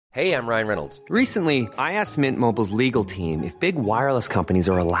Hey, I'm Ryan Reynolds. Recently, I asked Mint Mobile's legal team if big wireless companies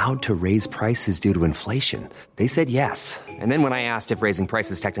are allowed to raise prices due to inflation. They said yes. And then when I asked if raising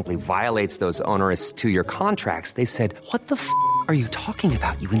prices technically violates those onerous two-year contracts, they said, "What the f*** are you talking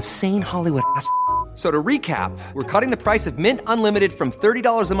about, you insane Hollywood ass?" So to recap, we're cutting the price of Mint Unlimited from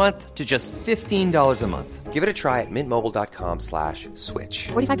 $30 a month to just $15 a month. Give it a try at mintmobile.com/switch.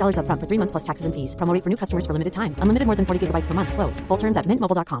 $45 up front for 3 months plus taxes and fees. Promo rate for new customers for limited time. Unlimited more than 40 gigabytes per month. Slows full terms at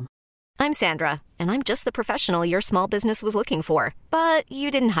mintmobile.com. I'm Sandra, and I'm just the professional your small business was looking for. But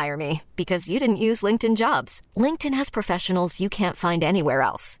you didn't hire me because you didn't use LinkedIn Jobs. LinkedIn has professionals you can't find anywhere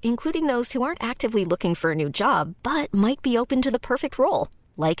else, including those who aren't actively looking for a new job, but might be open to the perfect role,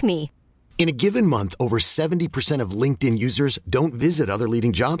 like me. In a given month, over 70% of LinkedIn users don't visit other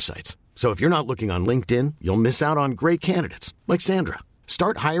leading job sites. So if you're not looking on LinkedIn, you'll miss out on great candidates like Sandra.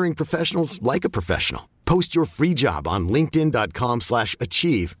 Start hiring professionals like a professional. Post your free job on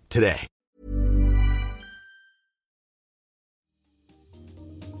linkedin.com/achieve today.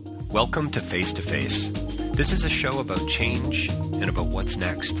 Welcome to Face to Face. This is a show about change and about what's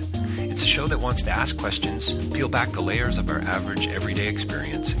next. It's a show that wants to ask questions, peel back the layers of our average everyday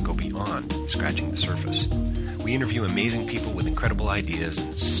experience, and go beyond scratching the surface. We interview amazing people with incredible ideas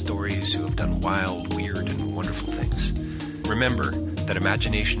and stories who have done wild, weird, and wonderful things. Remember that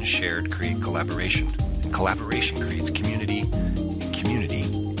imagination shared create collaboration, and collaboration creates community, and community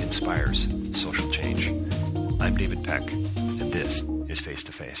inspires social change. I'm David Peck, and this is Face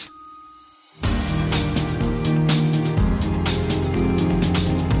to Face.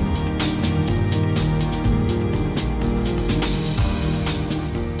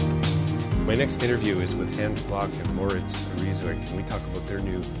 My next interview is with Hans Block and Moritz Rieseweck, and we talk about their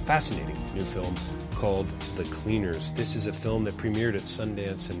fascinating new film called The Cleaners. This is a film that premiered at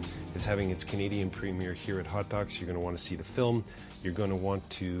Sundance and is having its Canadian premiere here at Hot Docs. You're going to want to see the film. You're going to want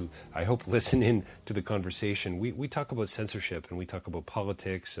to, I hope, listen in to the conversation. We talk about censorship and we talk about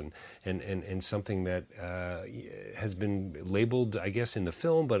politics and something that has been labeled, I guess, in the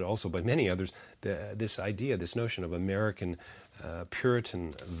film, but also by many others, this idea, this notion of American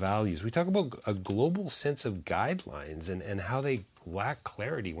Puritan values. We talk about a global sense of guidelines and how they lack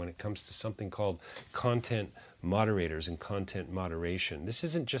clarity when it comes to something called content moderators and content moderation. This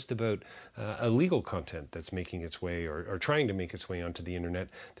isn't just about illegal content that's making its way or trying to make its way onto the internet.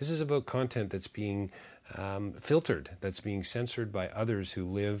 This is about content that's being filtered, that's being censored by others who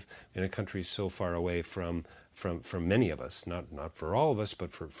live in a country so far away from many of us, not for all of us,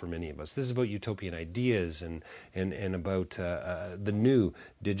 but for many of us. This is about utopian ideas and about the new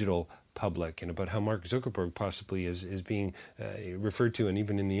digital public, and about how Mark Zuckerberg possibly is being referred to, and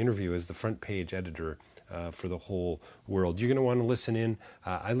even in the interview, as the front page editor for the whole world. You're going to want to listen in.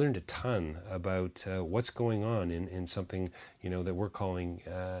 I learned a ton about what's going on in something that we're calling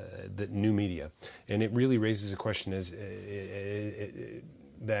the new media, and it really raises a question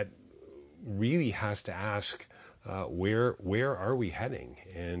that really has to ask where are we heading,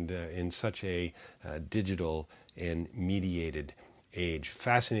 and in such a digital and mediated age.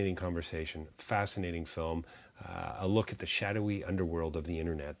 Fascinating conversation, fascinating film, a look at the shadowy underworld of the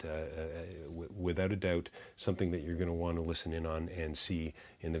internet, without a doubt something that you're going to want to listen in on and see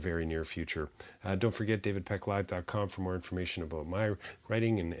in the very near future. Don't forget davidpecklive.com for more information about my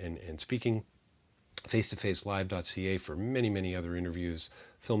writing and speaking. FaceToFaceLive.ca for many, many other interviews,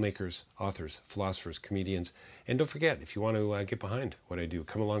 filmmakers, authors, philosophers, comedians. And don't forget, if you want to get behind what I do,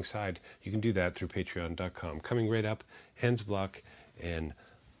 come alongside, you can do that through patreon.com. Coming right up, Hans Block and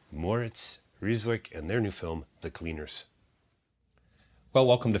Moritz Rieseweck and their new film, The Cleaners. Well,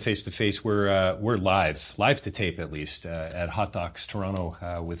 welcome to Face to Face. We're live to tape at least, at Hot Docs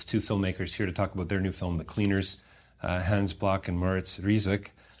Toronto with two filmmakers here to talk about their new film, The Cleaners, Hans Block and Moritz Rieseweck.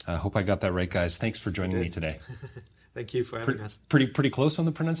 I hope I got that right, guys. Thanks for joining me today. Thank you for having us. Pretty close on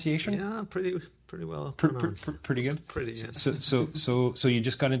the pronunciation? Yeah, pretty well pronounced. Pretty good? Pretty, yeah. So you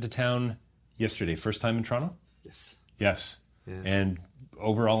just got into town yesterday, first time in Toronto? Yes. And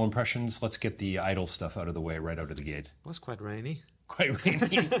overall impressions, let's get the idle stuff out of the way right out of the gate. It was quite rainy.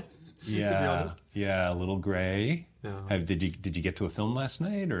 Yeah, a little gray. No. Did you get to a film last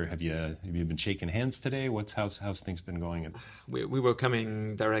night, or have you been shaking hands today? How's things been going? We were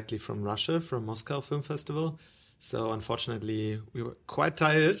coming directly from Russia, from Moscow Film Festival. So unfortunately, we were quite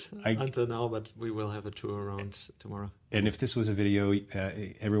tired until now, but we will have a tour around tomorrow. And if this was a video,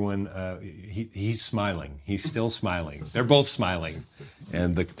 everyone, he's smiling. He's still smiling. They're both smiling.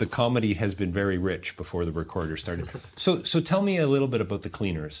 And the comedy has been very rich before the recorder started. So tell me a little bit about The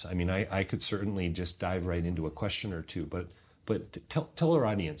Cleaners. I mean, I could certainly just dive right into a question or two, but tell our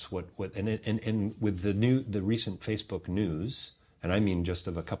audience what and with the recent Facebook news and I mean just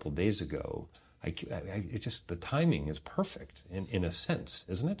of a couple days ago, it just, the timing is perfect in a sense,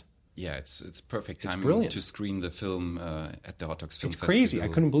 isn't it? Yeah, it's perfect timing brilliant to screen the film at the Hot Docs Film Festival. It's crazy. I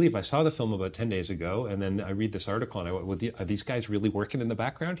couldn't believe I saw the film about 10 days ago, and then I read this article, and I went, well, are these guys really working in the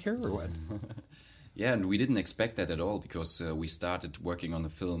background here, or what? Yeah, and we didn't expect that at all, because we started working on the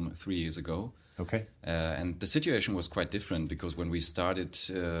film 3 years ago. Okay. And the situation was quite different, because when we started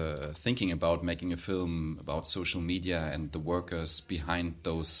thinking about making a film about social media and the workers behind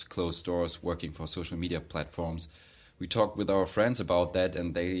those closed doors working for social media platforms, we talked with our friends about that,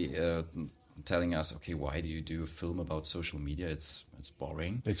 and they telling us, okay, why do you do a film about social media? It's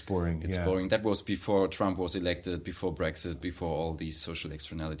boring. It's boring. It's boring. That was before Trump was elected, before Brexit, before all these social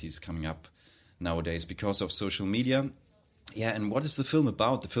externalities coming up nowadays because of social media. Yeah, and what is the film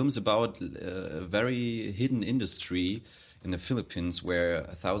about? The film is about a very hidden industry in the Philippines, where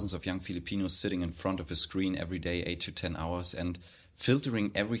thousands of young Filipinos sitting in front of a screen every day, 8 to 10 hours, and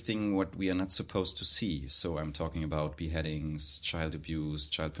filtering everything what we are not supposed to see. So I'm talking about beheadings, child abuse,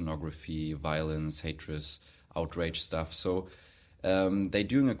 child pornography, violence, hatred, outrage stuff. So they're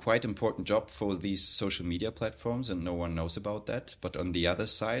doing a quite important job for these social media platforms, and no one knows about that. But on the other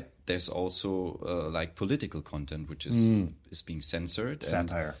side, there's also like political content, which is being censored.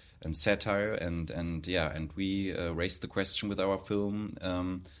 Satire. And satire. And we raised the question with our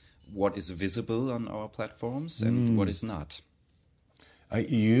film, what is visible on our platforms and what is not.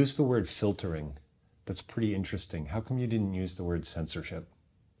 You used the word filtering. That's pretty interesting. How come you didn't use the word censorship?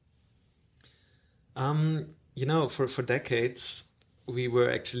 For decades, we were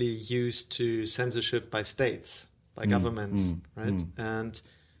actually used to censorship by states, by governments, right? And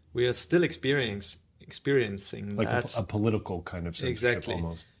we are still experiencing like that. a political kind of censorship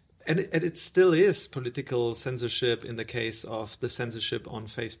almost. And it still is political censorship in the case of the censorship on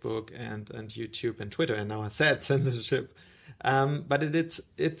Facebook and YouTube and Twitter. And now I said censorship. But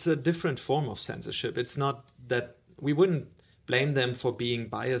it's a different form of censorship. It's not that we wouldn't blame them for being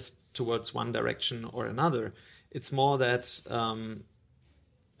biased towards one direction or another. It's more that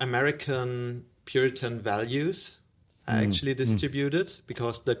American Puritan values are actually distributed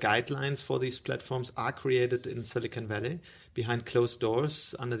because the guidelines for these platforms are created in Silicon Valley behind closed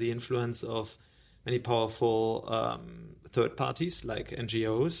doors under the influence of many powerful third parties like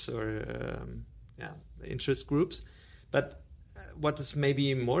NGOs or interest groups. But what is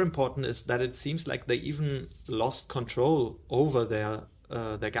maybe more important is that it seems like they even lost control over their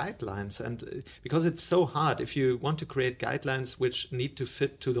guidelines, and because it's so hard if you want to create guidelines which need to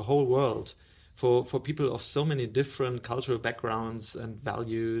fit to the whole world for people of so many different cultural backgrounds and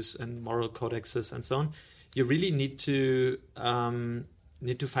values and moral codexes and so on, you really need to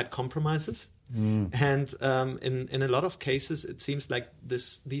find compromises. And in a lot of cases, it seems like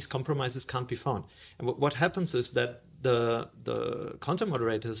these compromises can't be found. And what happens is that the content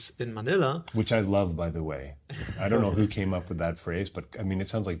moderators in Manila, which I love, by the way, I don't know who came up with that phrase, but I mean, it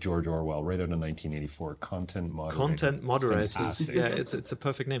sounds like George Orwell, right out of 1984. Content moderators. Yeah, it's a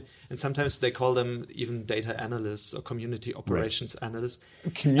perfect name. And sometimes they call them even data analysts or community operations analysts.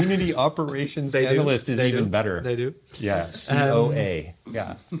 Community operations analyst is even better. They do. Yeah, COA.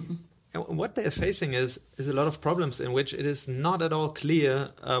 Yeah. And what they're facing is a lot of problems in which it is not at all clear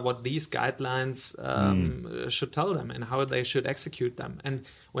what these guidelines should tell them and how they should execute them. And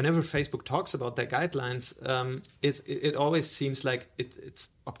whenever Facebook talks about their guidelines, it always seems like it's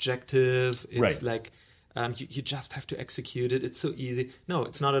objective. It's like you just have to execute it. It's so easy. No,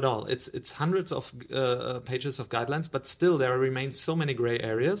 it's not at all. It's hundreds of pages of guidelines, but still there remain so many gray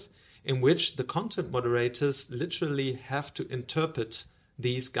areas in which the content moderators literally have to interpret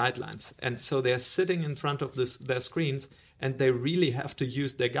these guidelines. And so they're sitting in front of their screens, and they really have to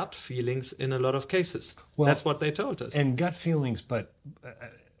use their gut feelings in a lot of cases. Well, that's what they told us. And gut feelings, but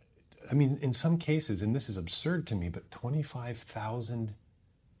I mean, in some cases, and this is absurd to me, but 25,000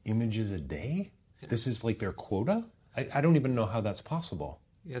 images a day? Yeah. This is like their quota? I don't even know how that's possible.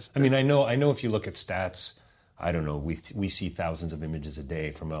 Yes. I mean, I know if you look at stats, I don't know, we see thousands of images a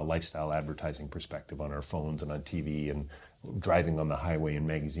day from a lifestyle advertising perspective on our phones and on TV and driving on the highway in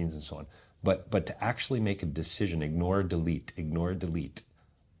magazines and so on. But to actually make a decision, ignore, delete,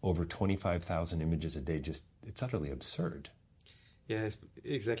 over 25,000 images a day, it's utterly absurd. Yes,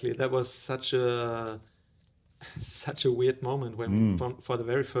 exactly. That was such a weird moment when, for the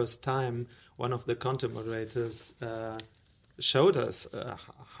very first time, one of the content moderators showed us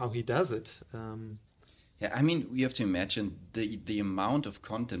how he does it. Yeah, I mean, we have to imagine the amount of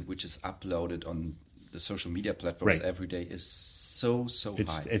content which is uploaded on the social media platforms every day is so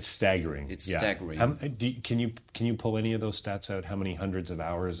high. It's staggering. It's staggering. Can you pull any of those stats out? How many hundreds of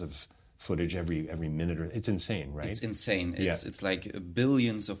hours of footage every minute. It's insane, right? It's insane. It's like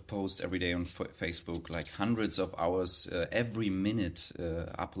billions of posts every day on Facebook, like hundreds of hours every minute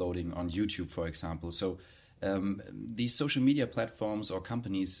uploading on YouTube, for example. So these social media platforms or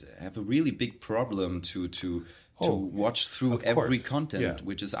companies have a really big problem to watch through every content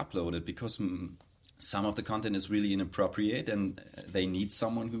which is uploaded, because some of the content is really inappropriate and they need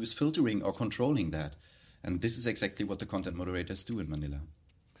someone who is filtering or controlling that. And this is exactly what the content moderators do in Manila.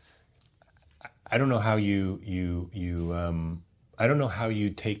 I don't know how I don't know how you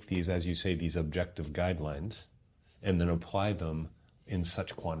take these, as you say, these objective guidelines and then apply them in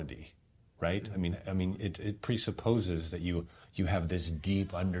such quantity, right? I mean, it presupposes that you have this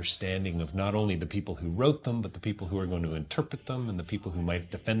deep understanding of not only the people who wrote them, but the people who are going to interpret them and the people who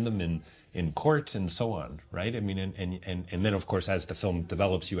might defend them in court and so on, right? I mean, and then of course, as the film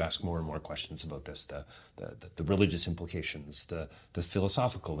develops, you ask more and more questions about this, the religious implications, the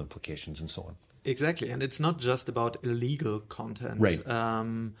philosophical implications, and so on. Exactly, and it's not just about illegal content. Right.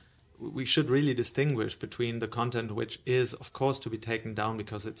 We should really distinguish between the content which is, of course, to be taken down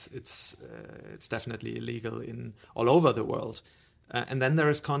because it's definitely illegal in all over the world, and then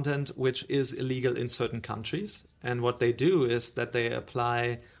there is content which is illegal in certain countries. And what they do is that they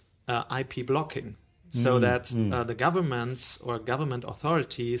apply IP blocking, so that the governments or government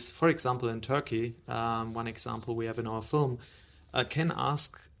authorities, for example, in Turkey, one example we have in our film, can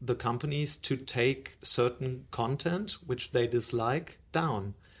ask the companies to take certain content which they dislike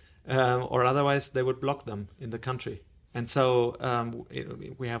down. Or otherwise they would block them in the country. And so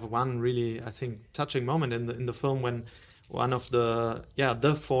we have one really, I think, touching moment in the film when one of the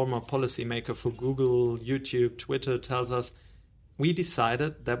former policymaker for Google, YouTube, Twitter tells us, we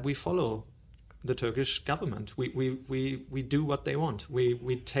decided that we follow the Turkish government. We do what they want.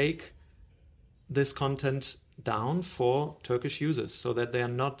 We take this content down for Turkish users so that they are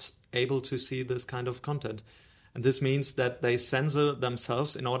not able to see this kind of content. And this means that they censor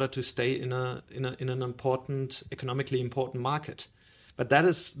themselves in order to stay in an important, economically important market. But that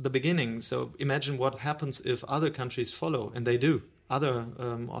is the beginning. So imagine what happens if other countries follow, and they do. Other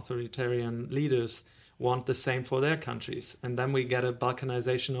authoritarian leaders want the same for their countries. And then we get a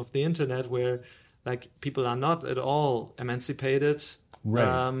balkanization of the internet where like people are not at all emancipated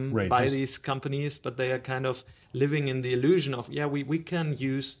by these companies, but they are kind of living in the illusion of, we can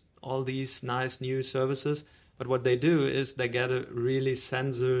use all these nice new services. But what they do is they get a really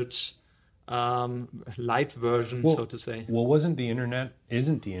censored light version, so to say. Well, isn't the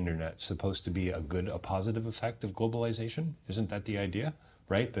internet supposed to be a positive effect of globalization? Isn't that the idea,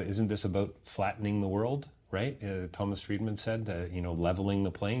 right? Isn't this about flattening the world, right? Thomas Friedman said that, leveling the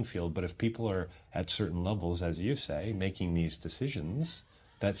playing field. But if people are at certain levels, as you say, making these decisions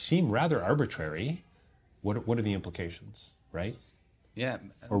that seem rather arbitrary, what are the implications, right? Yeah.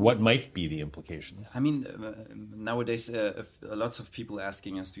 Or what might be the implication? I mean, nowadays, lots of people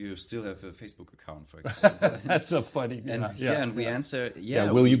asking us, do you still have a Facebook account, for example? That's so funny. And we answer,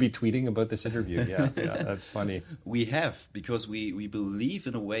 will you be tweeting about this interview? Yeah, that's funny. We have, because we believe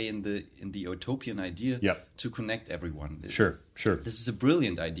in a way in the utopian idea to connect everyone. Sure. This is a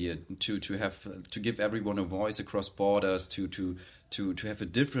brilliant idea to give everyone a voice across borders, to have a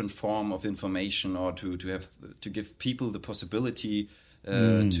different form of information, or to give people the possibility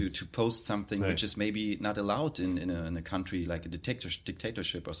to post something which is maybe not allowed in a country like a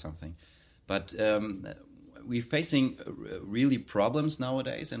dictatorship or something. But we're facing really problems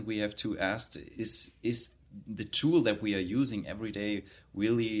nowadays, and we have to ask: is the tool that we are using every day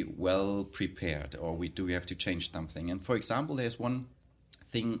really well prepared, or do we have to change something? And for example, there's one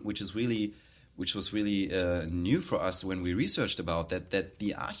thing which was really new for us when we researched about that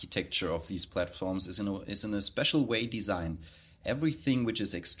the architecture of these platforms is in a special way designed. Everything which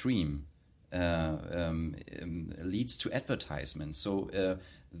is extreme leads to advertisement. So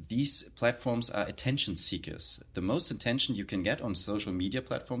these platforms are attention seekers. The most attention you can get on social media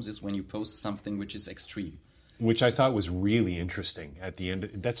platforms is when you post something which is extreme. Which I thought was really interesting at the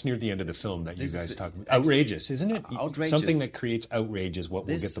end. That's near the end of the film that you guys talk about. Outrageous, isn't it? Outrageous. Something that creates outrage is what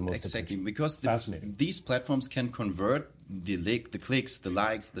will get the most exactly, attention. Because these platforms can convert the clicks, the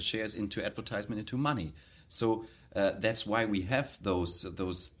likes, the shares into advertisement, into money. So that's why we have those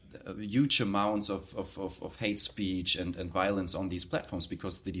huge amounts of hate speech and violence on these platforms,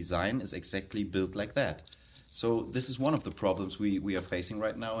 because the design is exactly built like that. So this is one of the problems we are facing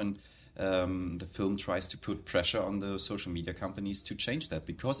right now, and the film tries to put pressure on the social media companies to change that,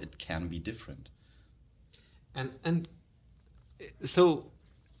 because it can be different. And so,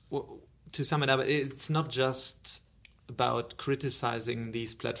 to sum it up, it's not just about criticizing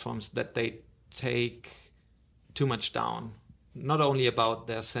these platforms that they take too much down. not only about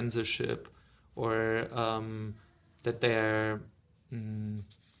their censorship or that they're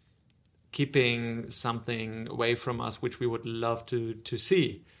keeping something away from us which we would love to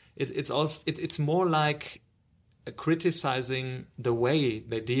see. It's more like criticizing the way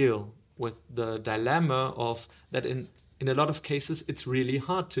they deal with the dilemma of that in a lot of cases it's really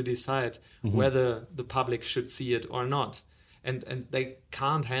hard to decide whether the public should see it or not. And they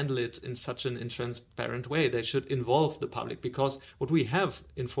can't handle it in such an intransparent way. They should involve the public, because what we have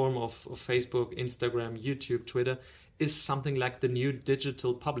in form of Facebook, Instagram, YouTube, Twitter is something like the new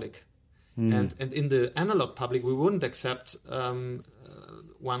digital public. And in the analog public, we wouldn't accept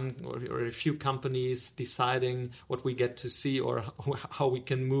one or a few companies deciding what we get to see or how we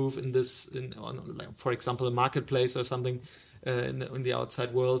can move in this, for example, a marketplace or something in the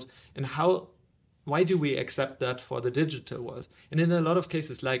outside world. And why do we accept that for the digital world? And in a lot of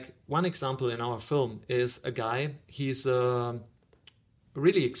cases, like one example in our film is a guy, he's a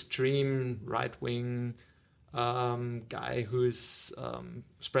really extreme right-wing guy who's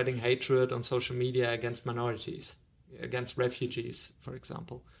spreading hatred on social media against minorities, against refugees, for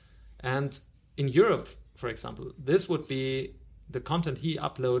example. And in Europe, for example, this would be, the content he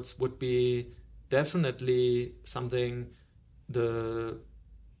uploads would be definitely something the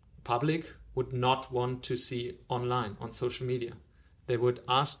public would not want to see online, on social media. They would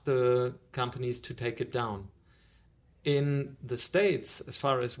ask the companies to take it down. In the States, as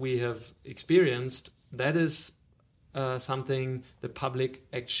far as we have experienced, that is something the public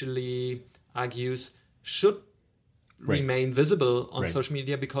actually argues should remain visible on social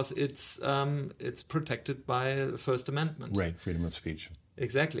media, because it's protected by the First Amendment. Right, freedom of speech.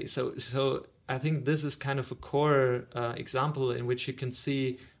 Exactly. So I think this is kind of a core example in which you can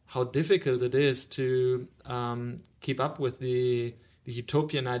see how difficult it is to keep up with the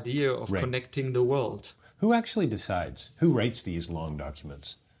utopian idea of connecting the world. Who actually decides? Who writes these long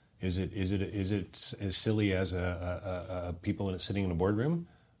documents? Is it as silly as a people sitting in a boardroom?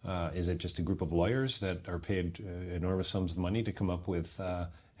 Is it just a group of lawyers that are paid enormous sums of money to come up with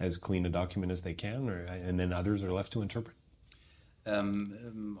as clean a document as they can, and then others are left to interpret?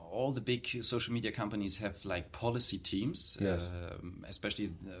 All the big social media companies have like policy teams,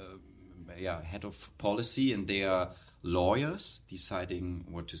 especially head of policy, and they are lawyers deciding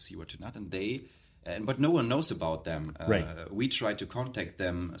what to see, what to not, but no one knows about them. We tried to contact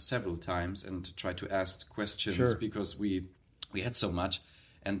them several times and try to ask questions because we had so much.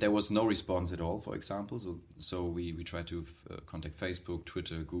 And there was no response at all, for example. So we tried to contact Facebook,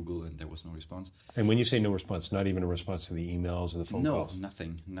 Twitter, Google, and there was no response. And when you say no response, not even a response to the emails or the phone calls? No,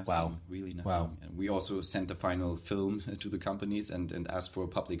 nothing. Wow. Really nothing. Wow. And we also sent the final film to the companies and asked for a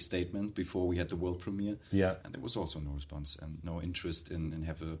public statement before we had the world premiere. Yeah. And there was also no response and no interest in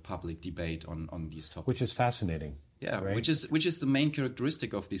have a public debate on these topics. Which is fascinating. Yeah, right? which is the main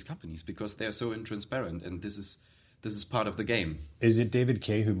characteristic of these companies, because they're so intransparent, and this is part of the game. Is it David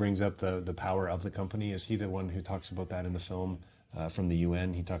Kaye who brings up the power of the company? Is he the one who talks about that in the film from the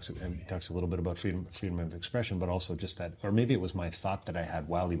UN? He talks a little bit about freedom of expression, but also just that, or maybe it was my thought that I had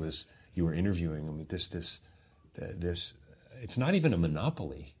while you were interviewing him. This, it's not even a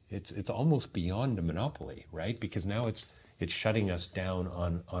monopoly. It's almost beyond a monopoly, right? Because now it's shutting us down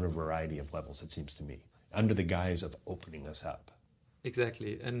on a variety of levels. It seems to me, under the guise of opening us up.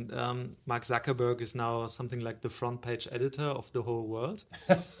 Exactly. And Mark Zuckerberg is now something like the front page editor of the whole world.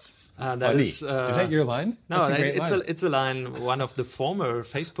 That is that your line? No, it's a line one of the former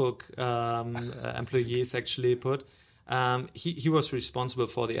Facebook employees actually put. He was responsible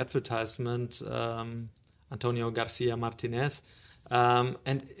for the advertisement, Antonio Garcia Martinez.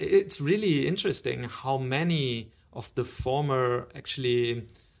 And it's really interesting how many of the former actually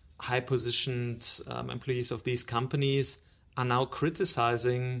high-positioned employees of these companies are now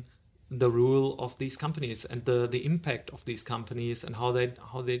criticizing the rule of these companies and the impact of these companies and how they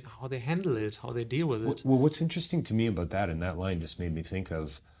handle it, how they deal with it. Well, what's interesting to me about that, and that line just made me think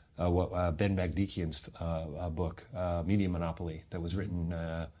of what Ben Bagdikian's book, Media Monopoly, that was written,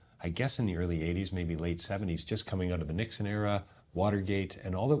 I guess, in the early 80s, maybe late 70s, just coming out of the Nixon era, Watergate,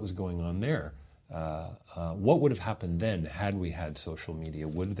 and all that was going on there. What would have happened then had we had social media?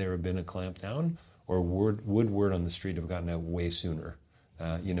 Would there have been a clampdown? Or would word on the street have gotten out way sooner,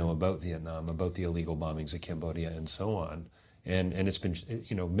 about Vietnam, about the illegal bombings of Cambodia, and so on? And it's been,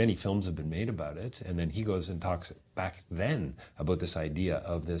 many films have been made about it. And then he goes and talks back then about this idea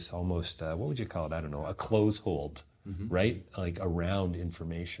of this almost, what would you call it? I don't know, a close hold, right? Like around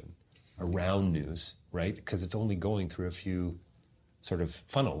information, around news, right? Because it's only going through a few sort of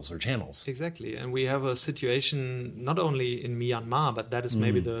funnels or channels. Exactly. And we have a situation not only in Myanmar, but that is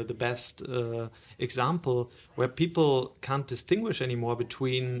maybe the best example, where people can't distinguish anymore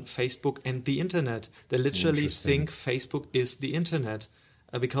between Facebook and the internet. They literally think Facebook is the internet.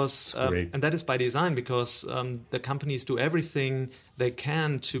 Because and that is by design, because the companies do everything they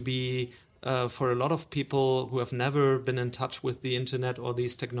can to be, for a lot of people who have never been in touch with the internet or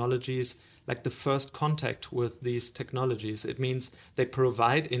these technologies, like the first contact with these technologies. It means they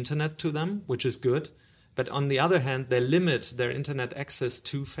provide internet to them, which is good, but on the other hand, they limit their internet access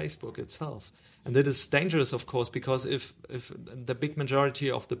to Facebook itself. And that is dangerous, of course, because if the big majority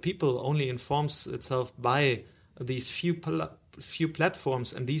of the people only informs itself by these few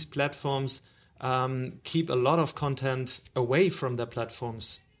platforms, and these platforms keep a lot of content away from their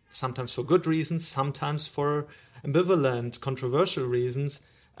platforms, sometimes for good reasons, sometimes for ambivalent, controversial reasons,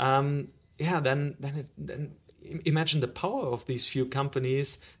 then imagine the power of these few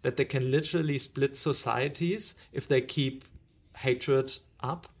companies, that they can literally split societies if they keep hatred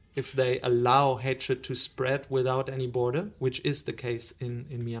up, if they allow hatred to spread without any border, which is the case in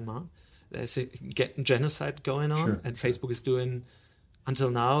Myanmar. There's a genocide going on, and Facebook is doing, until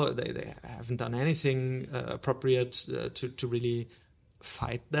now, they haven't done anything appropriate to really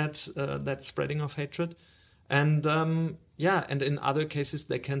fight that spreading of hatred. And and in other cases,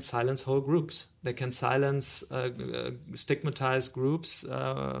 they can silence whole groups. They can silence, stigmatize groups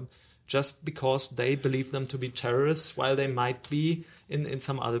just because they believe them to be terrorists, while they might be, in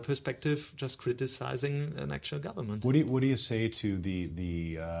some other perspective, just criticizing an actual government. What do you say to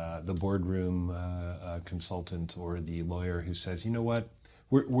the boardroom consultant or the lawyer who says, you know what,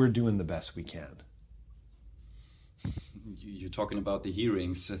 we're doing the best we can? You're talking about the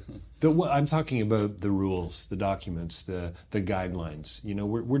hearings. I'm talking about the rules, the documents, the guidelines. You know,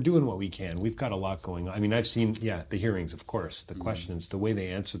 we're doing what we can. We've got a lot going on. I mean, I've seen, the hearings, of course, the questions, the way they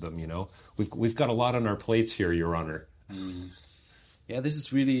answer them. You know, we've got a lot on our plates here, Your Honor. Yeah, this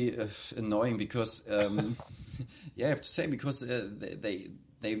is really annoying because, I have to say, because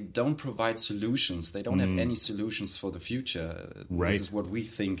they don't provide solutions. They don't have any solutions for the future. Right. This is what we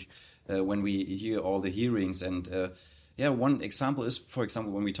think when we hear all the hearings. And one example is, for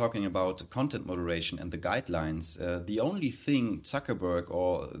example, when we're talking about content moderation and the guidelines, the only thing Zuckerberg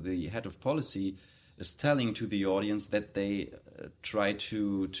or the head of policy is telling to the audience that they try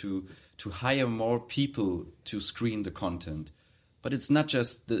to hire more people to screen the content. But it's not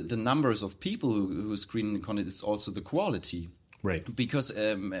just the numbers of people who screen the content, it's also the quality. Right. Because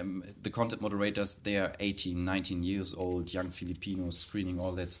the content moderators, they are 18, 19 years old, young Filipinos screening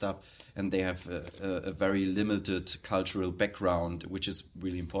all that stuff. And they have a very limited cultural background, which is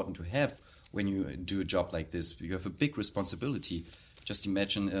really important to have when you do a job like this. You have a big responsibility. Just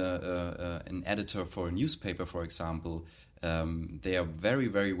imagine an editor for a newspaper, for example. They are very,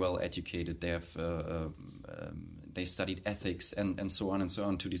 very well educated. They have they studied ethics and so on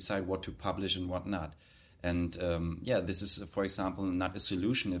to decide what to publish and what not. And this is, for example, not a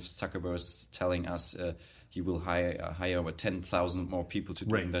solution if Zuckerberg is telling us he will hire over 10,000 more people to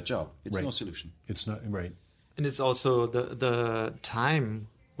do that job. It's no solution. It's not, right. And it's also the time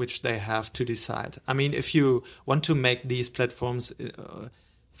which they have to decide. I mean, if you want to make these platforms,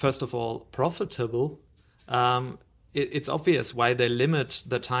 first of all, profitable, it's obvious why they limit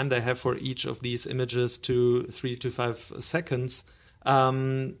the time they have for each of these images to 3 to 5 seconds.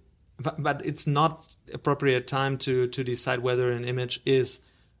 But it's not appropriate time to decide whether an image is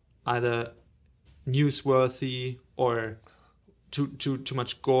either newsworthy or too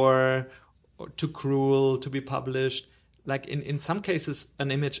much gore or too cruel to be published. Like in some cases,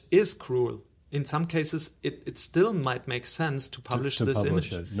 an image is cruel. In some cases, it still might make sense to publish this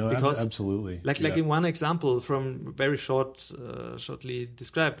image. No, because, absolutely. Like in one example from very shortly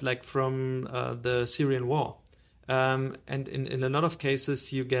described, like from the Syrian war. And in a lot of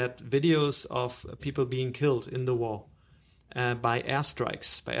cases, you get videos of people being killed in the war by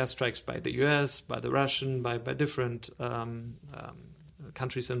airstrikes by the US, by the Russian, by different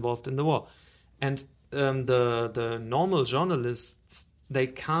countries involved in the war. And the normal journalists, they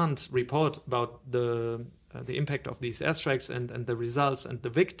can't report about the impact of these airstrikes and the results and the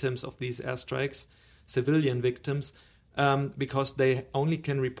victims of these airstrikes, civilian victims, because they only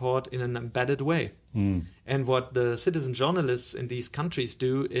can report in an embedded way. And what the citizen journalists in these countries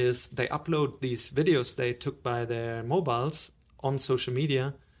do is they upload these videos they took by their mobiles on social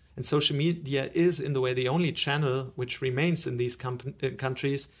media. And social media is, in the way, the only channel which remains in these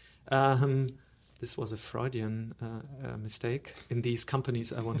countries. This was a Freudian mistake. In these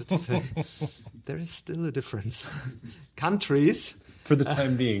companies, I wanted to say. There is still a difference. Countries. For the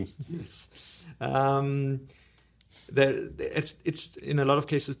time being. Yes. it's in a lot of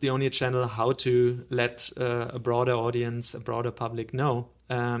cases the only channel how to let a broader audience, a broader public know.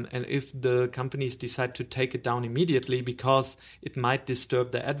 And if the companies decide to take it down immediately because it might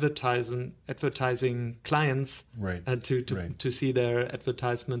disturb the advertising clients, to see their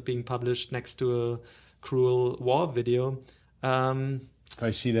advertisement being published next to a cruel war video. If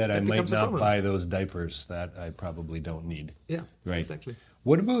I see that, I might not buy those diapers that I probably don't need. Yeah, right. Exactly.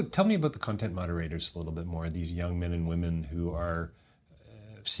 Tell me about the content moderators a little bit more, these young men and women who are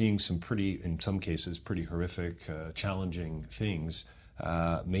seeing some in some cases, pretty horrific, challenging things,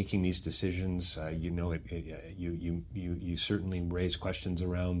 making these decisions. You certainly raise questions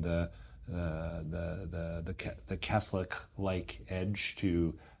around the Catholic-like edge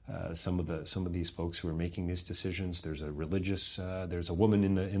to some of these folks who are making these decisions. There's a woman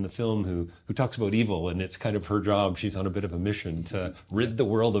in the film who talks about evil, and it's kind of her job. She's on a bit of a mission to rid the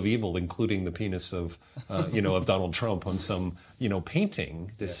world of evil, including the penis of Donald Trump on some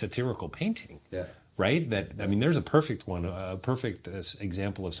painting, this satirical painting. Yeah. Right? There's a perfect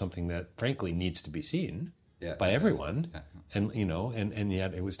example of something that frankly needs to be seen by everyone, and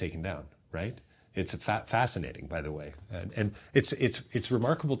yet it was taken down. Right? It's fascinating, by the way, and it's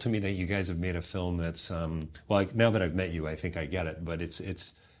remarkable to me that you guys have made a film that's now that I've met you, I think I get it, but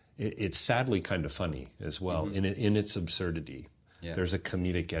it's sadly kind of funny as well in its absurdity. Yeah. There's a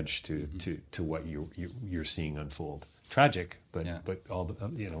comedic edge to what you're seeing unfold. Tragic, but all the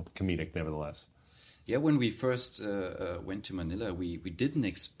comedic nevertheless. Yeah, when we first went to Manila, we didn't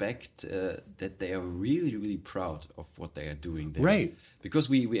expect that they are really, really proud of what they are doing there. Right. Because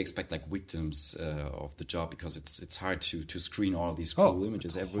we expect like victims of the job, because it's hard to screen all these cruel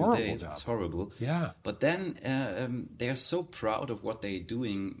images every day. Job. It's horrible. Yeah. But then they are so proud of what they're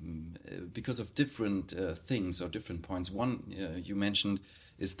doing because of different things or different points. One you mentioned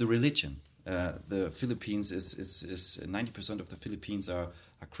is the religion. The Philippines is 90% of the Philippines are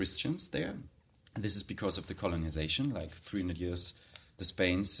Christians there. And this is because of the colonization, like 300 years the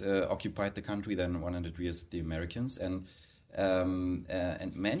Spains occupied the country, then 100 years the Americans. And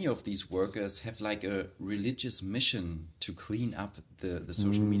many of these workers have like a religious mission to clean up the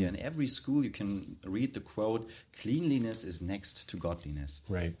social media. In every school you can read the quote, "Cleanliness is next to godliness."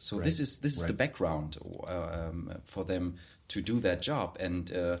 Right. So this is the background for them to do that job and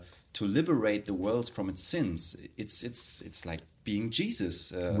to liberate the world from its sins. It's like being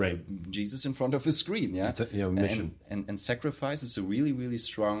Jesus, Jesus in front of a screen, yeah. It's a mission. And sacrifice is a really, really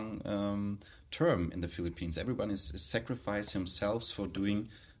strong term in the Philippines. Everyone is sacrifice himself for doing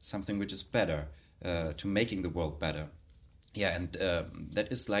something which is better, to making the world better. Yeah, and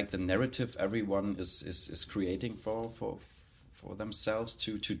that is like the narrative everyone is creating for themselves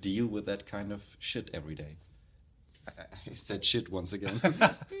to deal with that kind of shit every day. I said shit once again.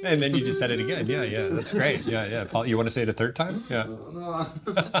 And then you just said it again. Yeah, that's great. Yeah. Paul, you want to say it a third time? Yeah. No.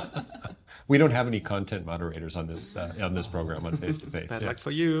 We don't have any content moderators on this program on Face to Face. Bad luck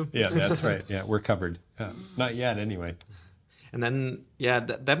for you. Yeah, that's right. Yeah, we're covered. Not yet, anyway. And then,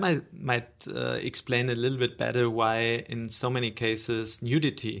 that might explain a little bit better why in so many cases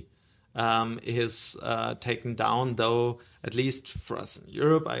nudity is taken down, though at least for us in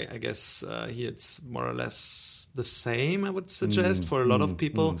Europe, I guess here it's more or less the same, I would suggest. For a lot of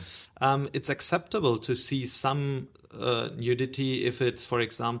people, it's acceptable to see some nudity if it's, for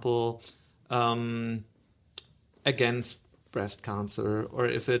example, against breast cancer, or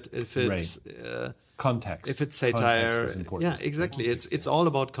if it's context. If it's satire, context is important. Yeah, exactly. It's all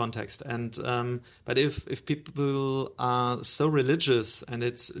about context. And but if people are so religious and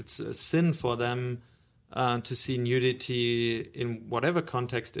it's a sin for them to see nudity in whatever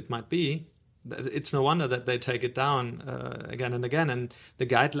context it might be, it's no wonder that they take it down again and again. And the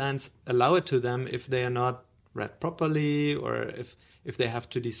guidelines allow it to them if they are not read properly, or if they have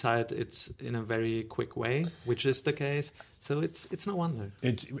to decide it in a very quick way, which is the case. So it's no wonder.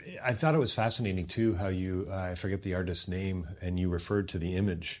 I thought it was fascinating too how you I forget the artist's name, and you referred to the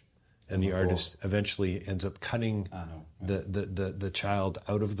image, and the artist eventually ends up cutting the child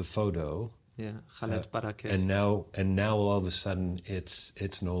out of the photo. Yeah, Khaled Barakat. And now all of a sudden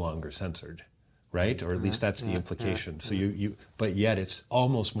it's no longer censored, right? Or at least that's the implication. So but yet it's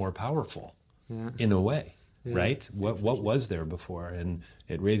almost more powerful in a way. Yeah, right? What was there before? And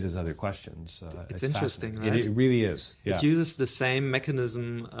it raises other questions. It's interesting, right? It really is. Yeah. It uses the same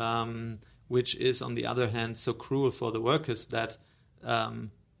mechanism, which is, on the other hand, so cruel for the workers that in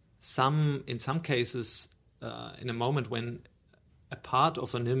some cases, in a moment when a part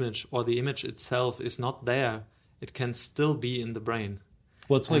of an image or the image itself is not there, it can still be in the brain.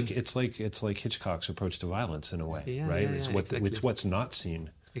 Well, it's like Hitchcock's approach to violence in a way, right? It's exactly. It's what's not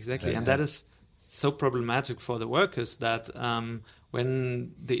seen. Exactly, and that is so problematic for the workers that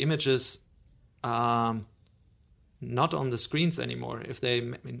when the images are not on the screens anymore, if they,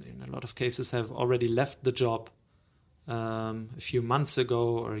 in a lot of cases, have already left the job a few months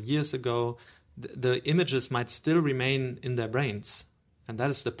ago or years ago, the images might still remain in their brains. And that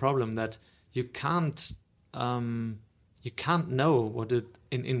is the problem, that you can't know what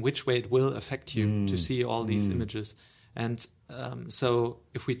in which way it will affect you to see all these images. And so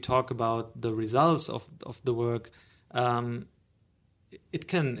if we talk about the results of the work, it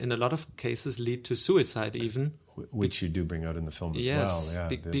can, in a lot of cases, lead to suicide even. Which you do bring out in the film as well.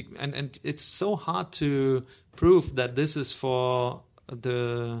 Yeah, and it's so hard to prove that this is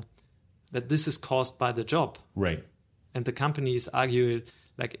that this is caused by the job. Right. And the companies argue,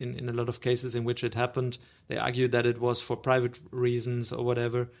 like in a lot of cases in which it happened, they argue that it was for private reasons or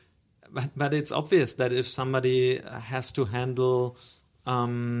whatever. But it's obvious that if somebody has to handle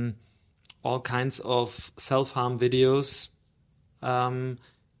all kinds of self-harm videos,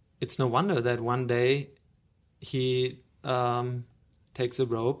 it's no wonder that one day he takes a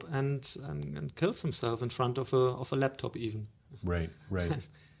rope and kills himself in front of a laptop even. Right.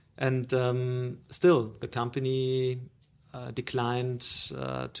 And still, the company declined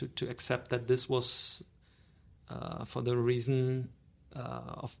to accept that this was for the reason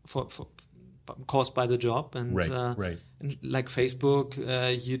for caused by the job. And, and like Facebook,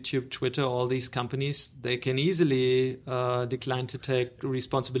 YouTube, Twitter, all these companies, they can easily decline to take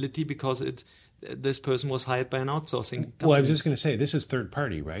responsibility because this person was hired by an outsourcing company. Well, I was just going to say, this is third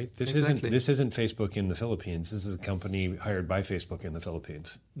party, right? Exactly. This isn't Facebook in the Philippines. This is a company hired by Facebook in the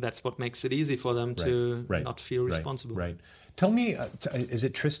Philippines. That's what makes it easy for them to not feel responsible. Right. Tell me, is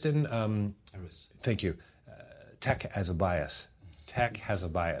it Tristan? Thank you. Tech has a bias. Tech has a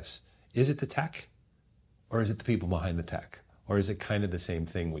bias. Is it the tech, or is it the people behind the tech, or is it kind of the same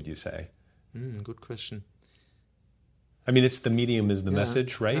thing? Would you say? Good question. I mean, it's the medium is the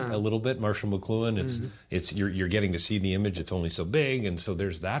message, right? A little bit. Marshall McLuhan. It's you're getting to see the image. It's only so big, and so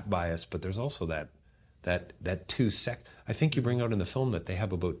there's that bias. But there's also that 2 sec. I think you bring out in the film that they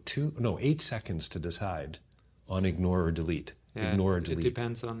have about 8 seconds to decide on ignore or delete. Yeah, ignore or delete. It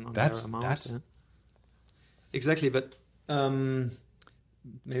depends on their amount. Exactly, but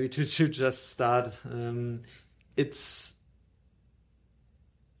maybe to just start, it's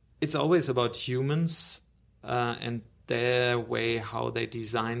always about humans and their way how they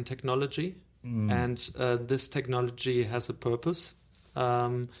design technology, and this technology has a purpose.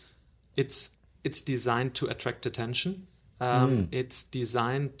 It's designed to attract attention. It's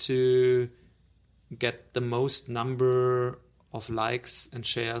designed to get the most number of likes and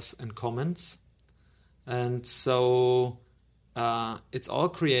shares and comments, and so it's all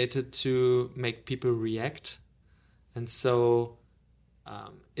created to make people react, and so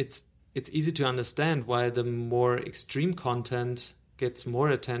it's easy to understand why the more extreme content gets more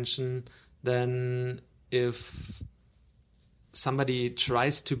attention than if somebody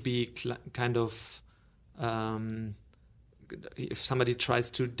tries to be if somebody tries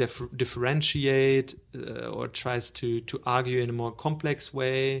to differentiate or tries to argue in a more complex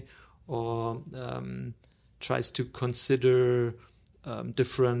way, or tries to consider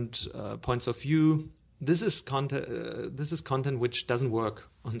different points of view. This is content which doesn't work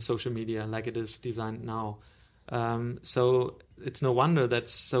on social media like it is designed now. So it's no wonder that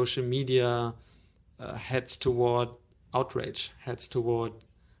social media heads toward outrage, heads toward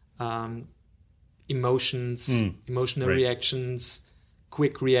emotional reactions,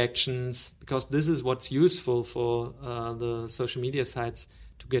 quick reactions, because this is what's useful for the social media sites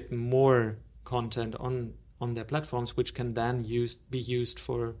to get more content on their platforms, which can then be used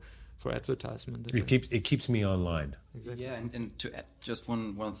for advertisement. It keeps me online. Exactly. Yeah, and to add just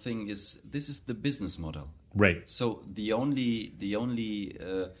one thing is, this is the business model. Right. So the only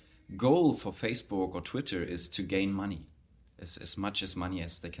goal for Facebook or Twitter is to gain money, as much as money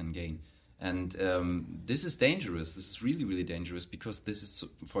as they can gain. And this is dangerous. This is really, really dangerous, because this is,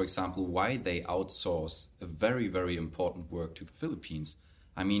 for example, why they outsource a very, very important work to the Philippines.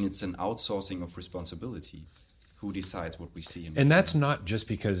 I mean, it's an outsourcing of responsibility. Who decides what we see? And that's not just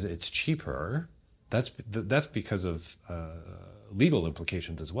because it's cheaper. That's because of legal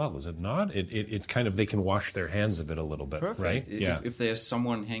implications as well, is it not? It kind of, they can wash their hands of it a little bit, right? If there's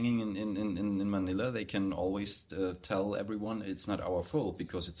someone hanging in Manila, they can always tell everyone it's not our fault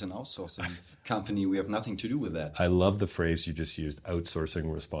because it's an outsourcing company. We have nothing to do with that. I love the phrase you just used,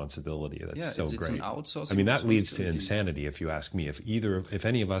 outsourcing responsibility. That's so great. It's an outsourcing. I mean, that leads to insanity, if you ask me. If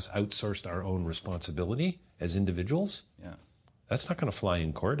any of us outsourced our own responsibility as individuals, that's not going to fly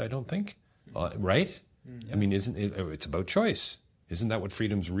in court, I don't think. Right? I mean, isn't it? It's about choice. Isn't that what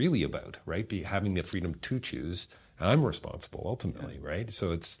freedom's really about, right? Having the freedom to choose. I'm responsible ultimately, right?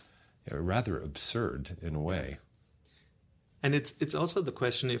 So it's rather absurd in a way. And it's also the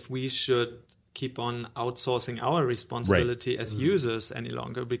question if we should keep on outsourcing our responsibility as users any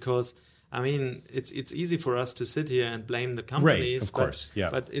longer, because I mean it's easy for us to sit here and blame the companies, right? Of course,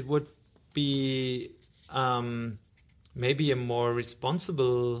 but it would be maybe a more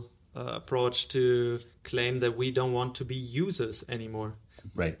responsible approach to claim that we don't want to be users anymore.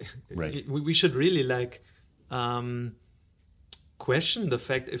 Right. We should really question the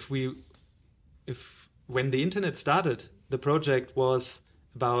fact if when the internet started, the project was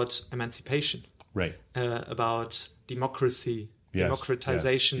about emancipation, right? About democracy,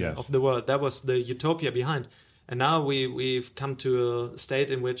 democratization yes. of the world. That was the utopia behind. And now we've come to a state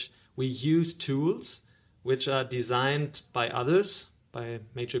in which we use tools which are designed by others, by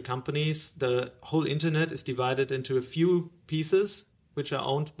major companies. The whole internet is divided into a few pieces which are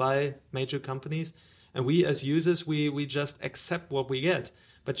owned by major companies. And we as users, we just accept what we get.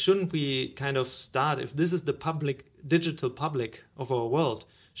 But shouldn't we kind of start, if this is the digital public of our world,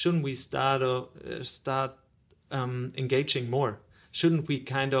 shouldn't we start engaging more? Shouldn't we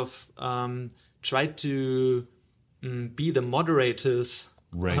kind of try to be the moderators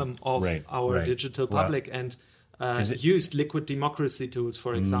of our digital public and use liquid democracy tools,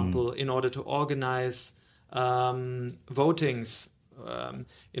 for example, in order to organize votings,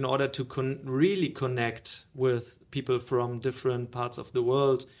 in order to really connect with people from different parts of the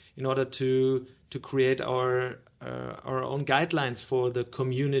world, in order to create our own guidelines for the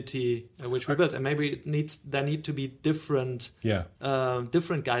community which we built. And maybe there need to be different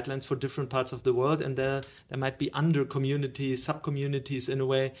guidelines for different parts of the world, and there might be under communities, sub-communities in a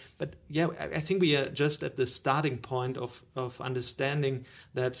way. But I think we are just at the starting point of understanding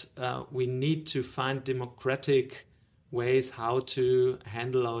that we need to find democratic ways how to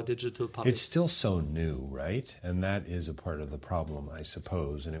handle our digital public. It's still so new, right? And that is a part of the problem, I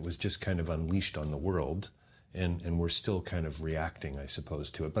suppose. And it was just kind of unleashed on the world, and we're still kind of reacting, I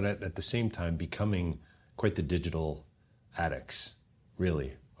suppose, to it. But at the same time, becoming quite the digital addicts,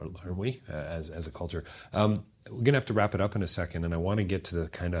 really, are we, as a culture? We're going to have to wrap it up in a second, and I want to get to the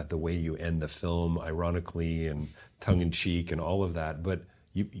kind of the way you end the film, ironically and tongue-in-cheek and all of that. But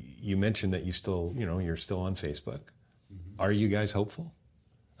you mentioned that you're still on Facebook. Are you guys hopeful?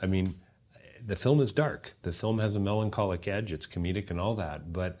 I mean, the film is dark. The film has a melancholic edge. It's comedic and all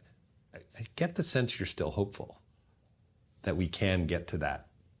that. But I get the sense you're still hopeful that we can get to that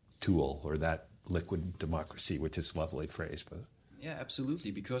tool or that liquid democracy, which is a lovely phrase. But yeah,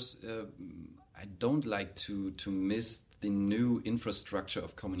 absolutely. Because I don't like to miss the new infrastructure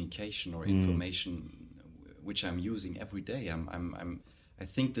of communication or information which I'm using every day. I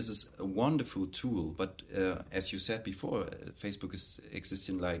think this is a wonderful tool, but as you said before, Facebook is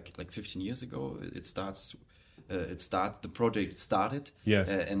existing like 15 years ago. The project started, yes,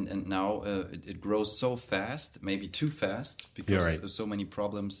 and now it grows so fast, maybe too fast, because so many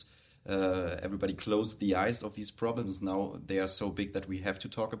problems. Everybody closed the eyes of these problems. Now they are so big that we have to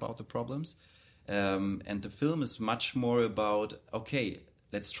talk about the problems. And the film is much more about, okay,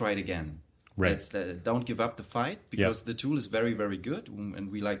 let's try it again. Right. Don't give up the fight, because the tool is very, very good, and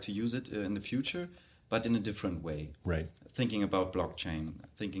we like to use it in the future, but in a different way. Right. Thinking about blockchain,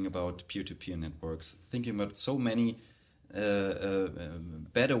 thinking about peer-to-peer networks, thinking about so many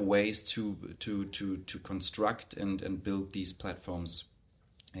better ways to construct and build these platforms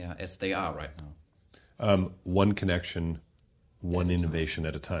as they are right now. One connection, one innovation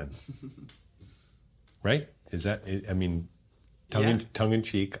at a time. Right? Is that? I mean.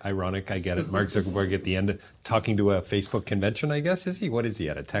 Tongue-in-cheek, ironic, I get it. Mark Zuckerberg at the end talking to a Facebook convention, I guess, is he? What is he,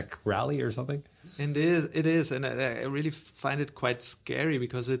 at a tech rally or something? It is. And I really find it quite scary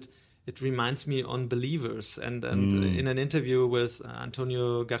because it reminds me on believers. And in an interview with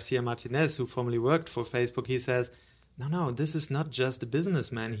Antonio Garcia Martinez, who formerly worked for Facebook, he says, no, this is not just a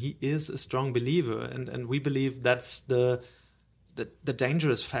businessman. He is a strong believer. And we believe that's the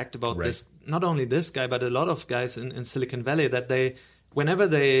dangerous fact about this, not only this guy, but a lot of guys in Silicon Valley, that whenever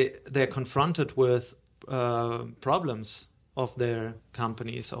they're confronted with problems of their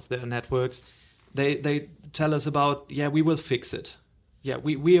companies, of their networks, they tell us about, we will fix it. We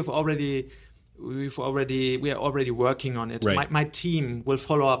are already working on it. Right. My team will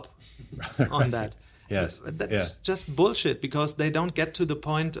follow up on that. Yes. That's just bullshit, because they don't get to the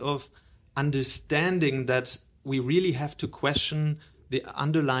point of understanding that we really have to question the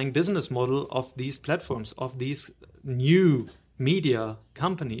underlying business model of these platforms, of these new media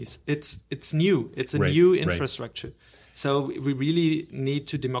companies. It's new. It's a new infrastructure. Right. So we really need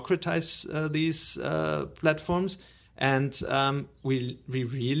to democratize these platforms And we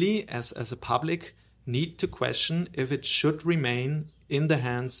really, as a public, need to question if it should remain in the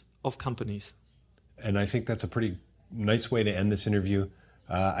hands of companies. And I think that's a pretty nice way to end this interview.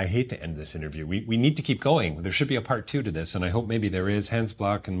 I hate to end this interview. We need to keep going. There should be a part 2 to this, and I hope maybe there is. Hans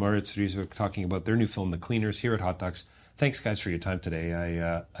Bloch and Moritz Rieseweck talking about their new film, The Cleaners, here at Hot Docs. Thanks, guys, for your time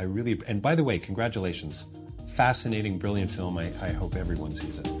today. I really... And by the way, congratulations. Fascinating, brilliant film. I hope everyone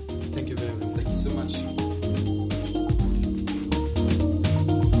sees it. Thank you very much. Thank you so much.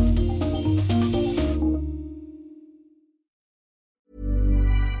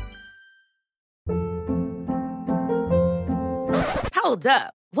 Hold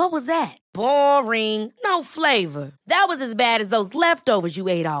up. What was that? Boring. No flavor. That was as bad as those leftovers you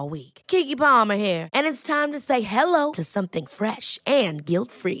ate all week. Keke Palmer here. And it's time to say hello to something fresh and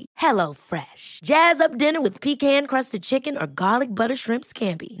guilt-free. Hello Fresh. Jazz up dinner with pecan-crusted chicken or garlic butter shrimp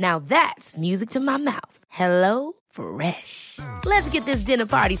scampi. Now that's music to my mouth. Hello Fresh. Let's get this dinner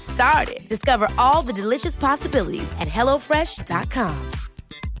party started. Discover all the delicious possibilities at HelloFresh.com.